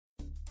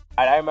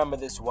And I remember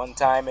this one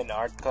time in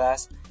art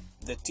class,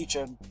 the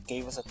teacher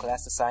gave us a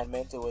class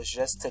assignment. It was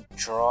just to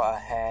draw a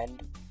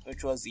hand,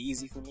 which was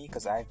easy for me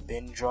because I've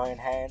been drawing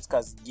hands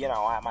because, you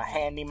know, I'm a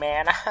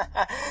handyman.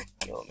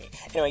 Kill me.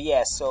 Anyway,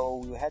 yeah,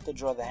 so we had to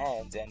draw the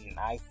hands, and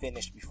I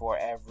finished before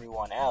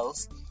everyone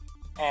else.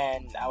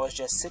 And I was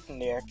just sitting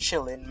there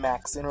chilling,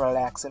 maxing,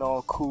 relaxing,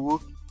 all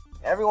cool.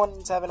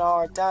 Everyone's having a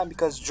hard time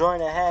because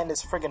drawing a hand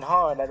is friggin'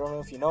 hard. I don't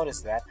know if you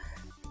noticed that.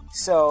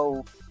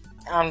 So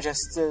I'm just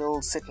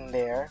still sitting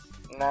there,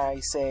 and I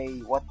say,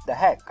 what the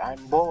heck,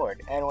 I'm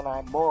bored. And when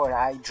I'm bored,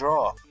 I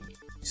draw.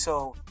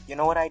 So you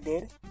know what I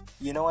did?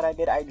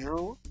 I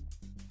drew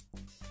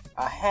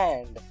a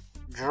hand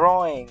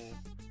drawing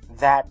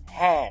that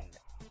hand.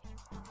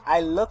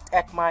 I looked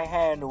at my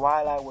hand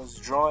while I was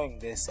drawing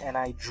this, and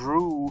I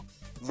drew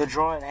the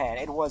drawing hand.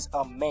 It was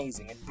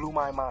amazing. It blew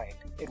my mind.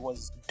 It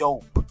was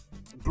dope.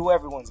 It blew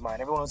everyone's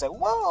mind. Everyone was like,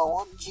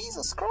 whoa,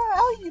 Jesus Christ,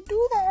 how you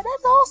do that?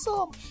 That's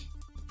awesome.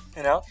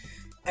 You know?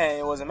 And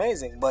it was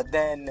amazing. But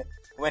then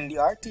when the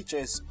art teacher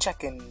is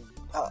checking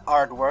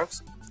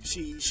artworks,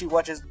 she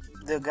watches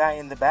the guy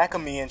in the back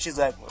of me, and she's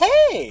like,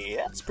 hey,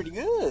 that's pretty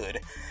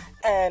good.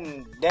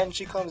 And then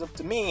she comes up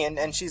to me,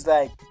 and she's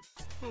like,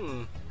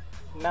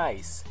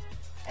 nice.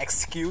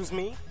 Excuse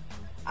me?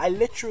 I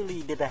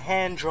literally did a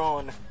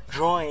hand-drawn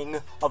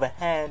drawing of a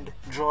hand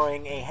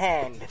drawing a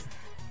hand.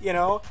 You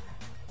know?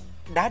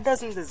 That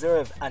doesn't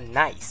deserve a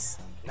nice.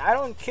 I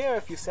don't care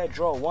if you said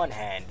draw one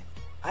hand.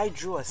 I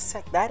drew a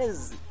that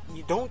is,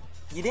 you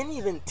didn't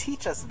even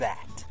teach us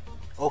that.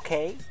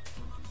 Okay?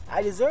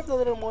 I deserved a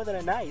little more than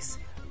a nice.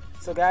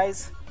 So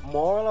guys,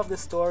 moral of the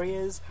story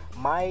is,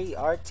 my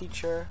art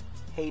teacher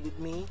hated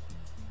me.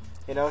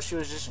 You know, she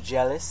was just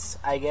jealous,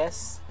 I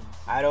guess.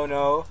 I don't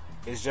know.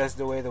 It's just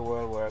the way the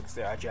world works.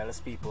 There are jealous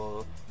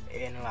people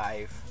in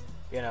life.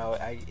 You know,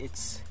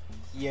 it's,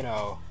 you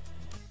know.